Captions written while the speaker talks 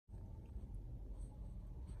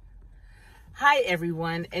Hi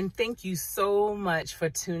everyone, and thank you so much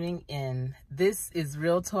for tuning in. This is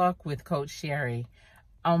Real Talk with Coach Sherry.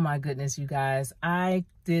 Oh my goodness, you guys. I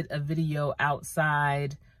did a video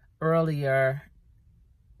outside earlier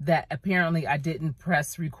that apparently I didn't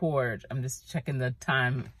press record. I'm just checking the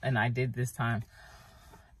time, and I did this time.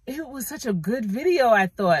 It was such a good video, I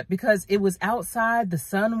thought, because it was outside, the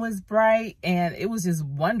sun was bright, and it was just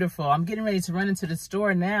wonderful. I'm getting ready to run into the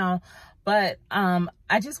store now, but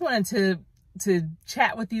I just wanted to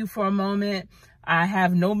chat with you for a moment. I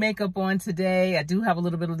have no makeup on today. I do have a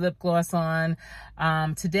little bit of lip gloss on.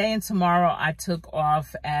 Today and tomorrow I took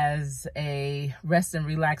off as a rest and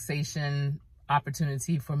relaxation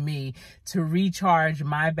opportunity for me to recharge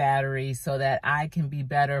my battery so that I can be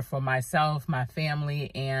better for myself, my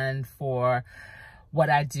family, and for what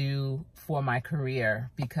I do for my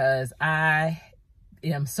career, because I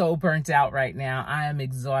am so burnt out right now. I am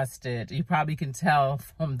exhausted. You probably can tell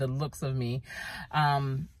from the looks of me.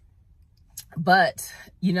 But,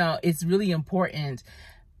 you know, it's really important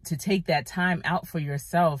to take that time out for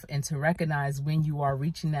yourself and to recognize when you are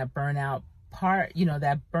reaching that burnout part, you know,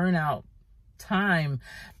 that burnout time,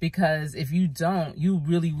 because if you don't, you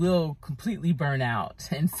really will completely burn out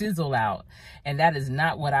and fizzle out, and that is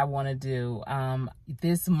not what I want to do.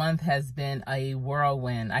 This month has been a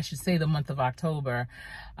whirlwind. I should say the month of October.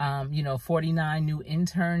 49 new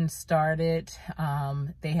interns started.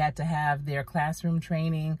 They had to have their classroom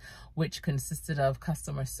training, which consisted of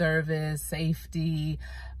customer service, safety,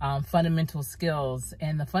 fundamental skills,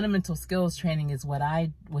 and the fundamental skills training is what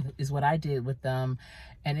I did with them.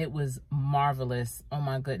 And it was marvelous. Oh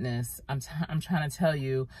my goodness. I'm trying to tell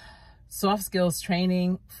you, soft skills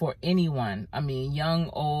training for anyone. I mean, young,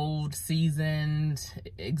 old, seasoned,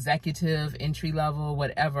 executive, entry level,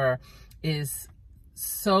 whatever, is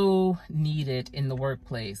so needed in the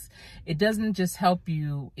workplace. It doesn't just help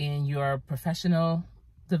you in your professional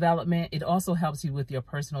development, it also helps you with your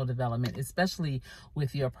personal development, especially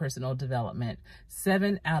with your personal development.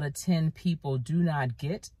 7 out of 10 people do not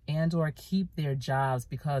get and or keep their jobs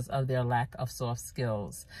because of their lack of soft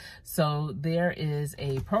skills. So there is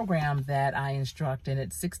a program that I instruct, and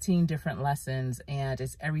it's 16 different lessons, and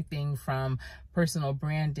it's everything from personal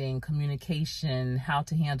branding, communication, how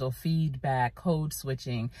to handle feedback, code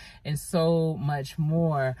switching, and so much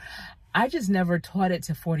more. I just never taught it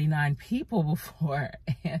to 49 people before,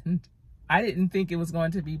 and I didn't think it was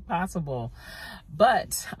going to be possible.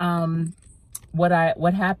 But what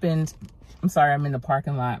happened, I'm sorry, I'm in the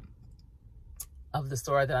parking lot of the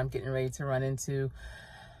store that I'm getting ready to run into.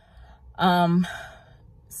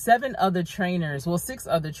 6 other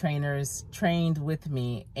trainers trained with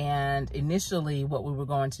me, and initially what we were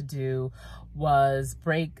going to do was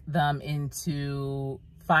break them into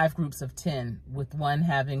 5 groups of 10, with one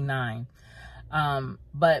having 9.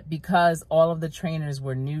 But because all of the trainers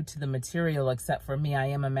were new to the material, except for me, I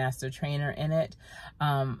am a master trainer in it.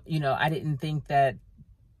 I didn't think that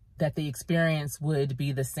the experience would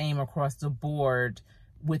be the same across the board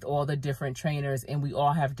with all the different trainers, and we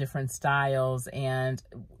all have different styles, and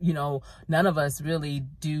none of us really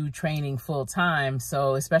do training full time.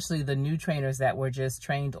 So especially the new trainers that were just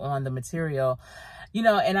trained on the material,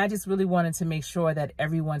 and I just really wanted to make sure that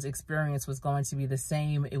everyone's experience was going to be the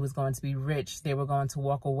same. It was going to be rich. They were going to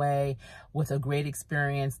walk away with a great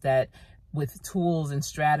experience, with tools and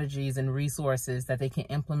strategies and resources that they can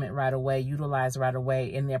implement right away, utilize right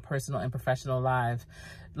away in their personal and professional lives.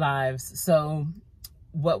 So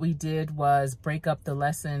what we did was break up the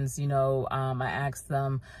lessons. I asked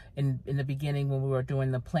them in the beginning when we were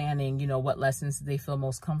doing the planning, what lessons they feel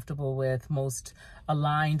most comfortable with, most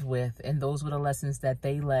aligned with, and those were the lessons that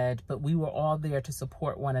they led. But we were all there to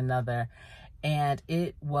support one another, and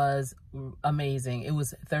it was amazing. It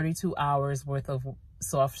was 32 hours worth of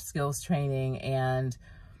soft skills training, and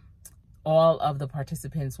all of the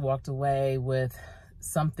participants walked away with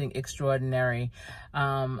something extraordinary,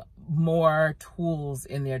 more tools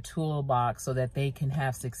in their toolbox so that they can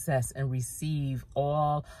have success and receive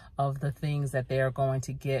all of the things that they are going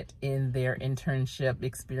to get in their internship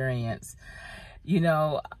experience.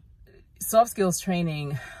 Soft skills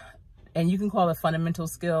training, and you can call it fundamental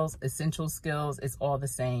skills, essential skills, it's all the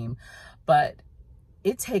same, but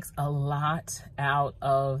it takes a lot out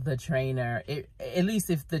of the trainer, at least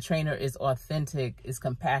if the trainer is authentic, is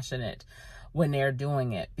compassionate when they're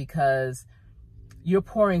doing it, because you're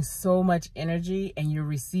pouring so much energy and you're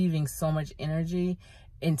receiving so much energy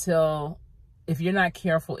until, if you're not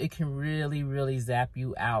careful, it can really, really zap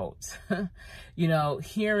you out.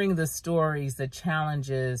 Hearing the stories, the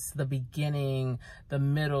challenges, the beginning, the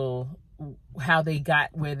middle, how they got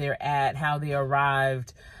where they're at, how they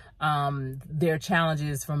arrived, their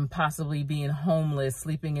challenges from possibly being homeless,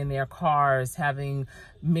 sleeping in their cars, having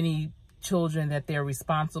many children that they're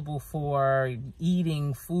responsible for,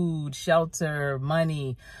 eating, food, shelter,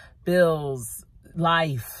 money, bills,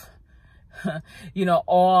 life. You know,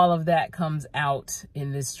 all of that comes out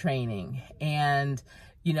in this training. And,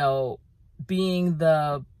 you know, being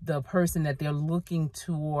the person that they're looking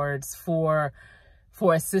towards for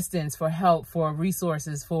assistance, for help, for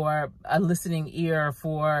resources, for a listening ear,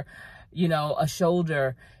 for, you know, a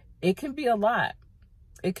shoulder, it can be a lot.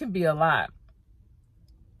 It can be a lot.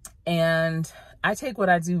 And I take what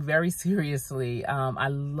I do very seriously. I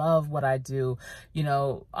love what I do. You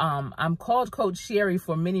know, I'm called Coach Sherry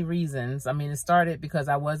for many reasons. I mean, it started because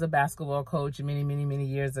I was a basketball coach many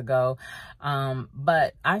years ago.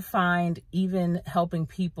 But I find even helping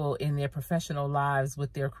people in their professional lives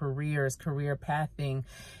with their careers, career pathing,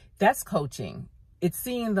 that's coaching. It's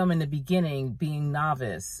seeing them in the beginning being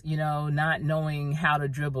novice, you know, not knowing how to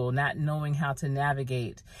dribble, not knowing how to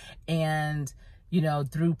navigate. And you know,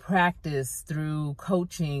 through practice, through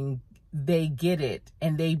coaching, they get it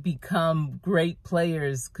and they become great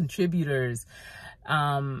players, contributors,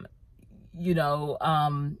 you know,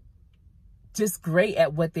 just great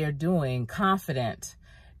at what they're doing, confident.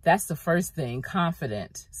 That's the first thing,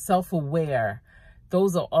 confident, self-aware.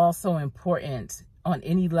 Those are also important on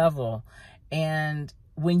any level. And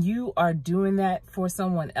when you are doing that for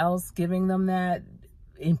someone else, giving them that,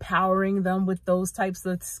 empowering them with those types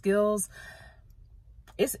of skills,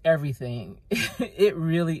 it's everything. It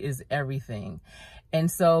really is everything.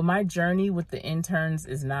 And so my journey with the interns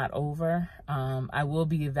is not over. I will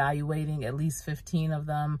be evaluating at least 15 of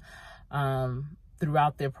them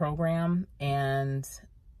throughout their program. And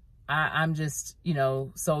I'm just, you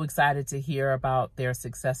know, so excited to hear about their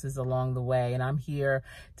successes along the way. And I'm here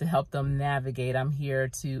to help them navigate. I'm here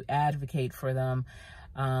to advocate for them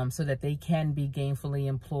so that they can be gainfully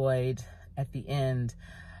employed at the end.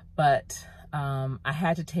 But I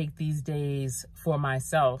had to take these days for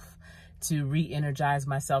myself to re-energize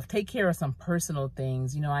myself, take care of some personal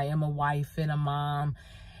things. You know, I am a wife and a mom,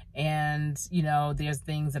 and, you know, there's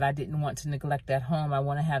things that I didn't want to neglect at home. I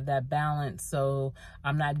want to have that balance, so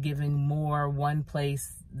I'm not giving more one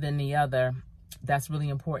place than the other. That's really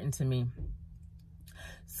important to me.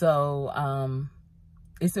 So,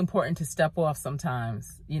 it's important to step off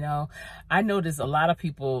sometimes. You know, I notice a lot of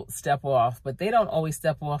people step off, but they don't always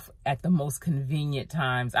step off at the most convenient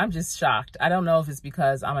times. I'm just shocked. I don't know if it's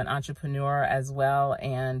because I'm an entrepreneur as well.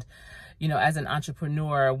 And, you know, as an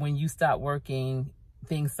entrepreneur, when you stop working,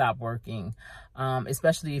 things stop working,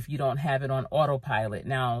 especially if you don't have it on autopilot.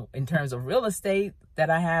 Now, in terms of real estate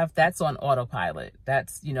that I have, that's on autopilot.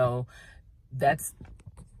 That's, you know, that's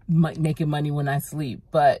making money when I sleep.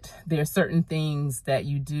 But there are certain things that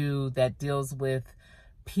you do that deals with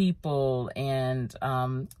people and,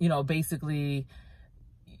 you know, basically,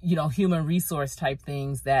 you know, human resource type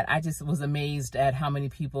things that I just was amazed at how many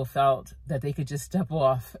people felt that they could just step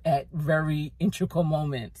off at very integral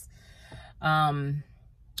moments.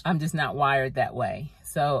 I'm just not wired that way.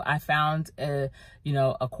 So I found you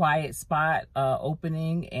know, a quiet spot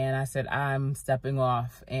opening, and I said, I'm stepping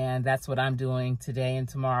off, and that's what I'm doing today and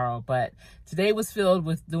tomorrow. But today was filled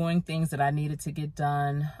with doing things that I needed to get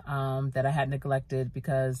done, that I had neglected,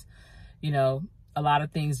 because, you know, a lot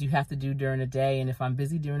of things you have to do during the day, and if I'm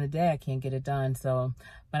busy during the day, I can't get it done. So,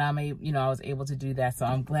 but you know, I was able to do that, so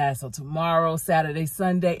I'm glad. So tomorrow, Saturday,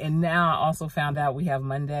 Sunday, and now I also found out we have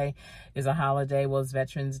Monday is a holiday. Well, it's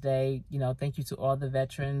Veterans Day. You know, thank you to all the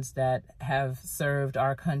veterans that have served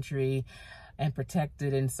our country and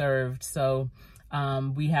protected and served. So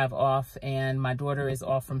we have off, and my daughter is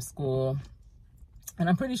off from school, and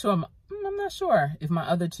I'm pretty sure, I'm not sure if my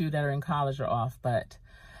other two that are in college are off, but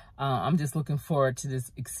I'm just looking forward to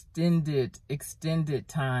this extended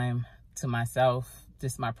time to myself,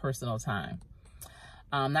 just my personal time.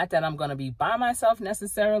 Not that I'm going to be by myself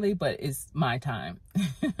necessarily, but it's my time.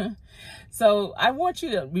 So I want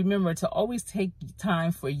you to remember to always take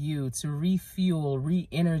time for you to refuel,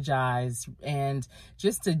 re-energize, and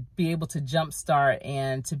just to be able to jumpstart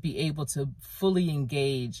and to be able to fully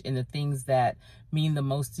engage in the things that mean the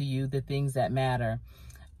most to you, the things that matter.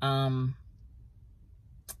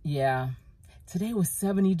 Yeah, today was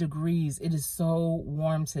 70 degrees. It is so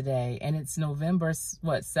warm today, and it's November,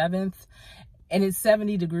 what, 7th? And it's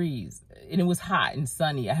 70 degrees, and it was hot and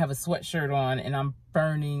sunny. I have a sweatshirt on, and I'm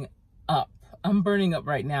burning up. I'm burning up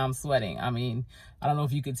right now. I'm sweating. I mean, I don't know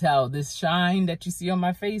if you could tell. This shine that you see on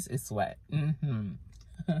my face is sweat.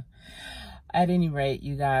 At any rate,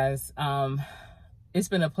 you guys, it's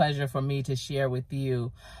been a pleasure for me to share with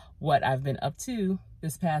you what I've been up to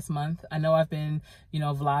this past month. I know I've been,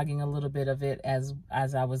 vlogging a little bit of it as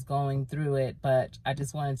I was going through it, but I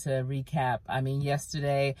just wanted to recap. I mean,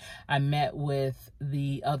 yesterday I met with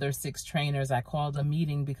the other 6 trainers. I called a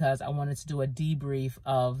meeting because I wanted to do a debrief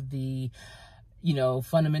of the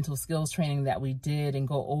fundamental skills training that we did and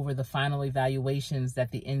go over the final evaluations that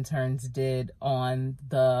the interns did on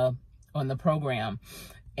the program.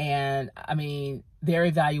 And I mean, their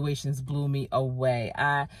evaluations blew me away.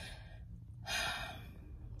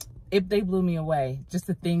 They blew me away. Just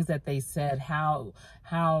the things that they said, how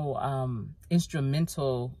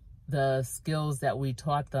instrumental the skills that we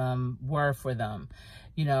taught them were for them.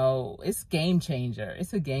 It's game changer.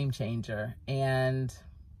 It's a game changer. And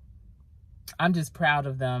I'm just proud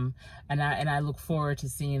of them, and I look forward to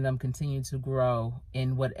seeing them continue to grow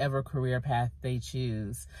in whatever career path they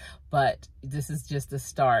choose. But this is just the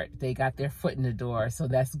start. They got their foot in the door, so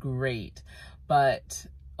that's great. But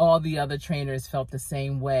all the other trainers felt the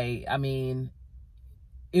same way. I mean,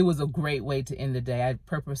 it was a great way to end the day. I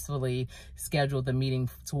purposefully scheduled the meeting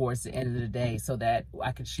towards the end of the day so that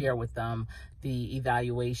I could share with them the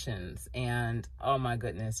evaluations. And oh my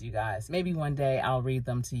goodness, you guys, maybe one day I'll read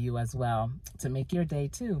them to you as well to make your day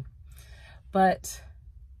too. But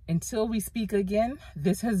until we speak again,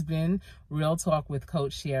 this has been Real Talk with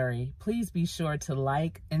Coach Sherry. Please be sure to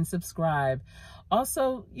like and subscribe.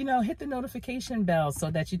 Also, hit the notification bell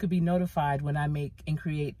so that you could be notified when I make and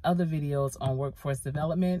create other videos on workforce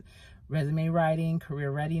development, resume writing,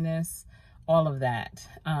 career readiness, all of that.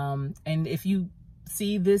 And if you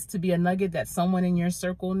see this to be a nugget that someone in your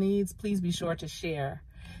circle needs, please be sure to share.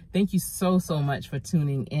 Thank you so much for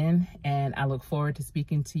tuning in, and I look forward to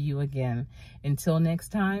speaking to you again. Until next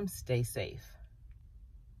time, stay safe.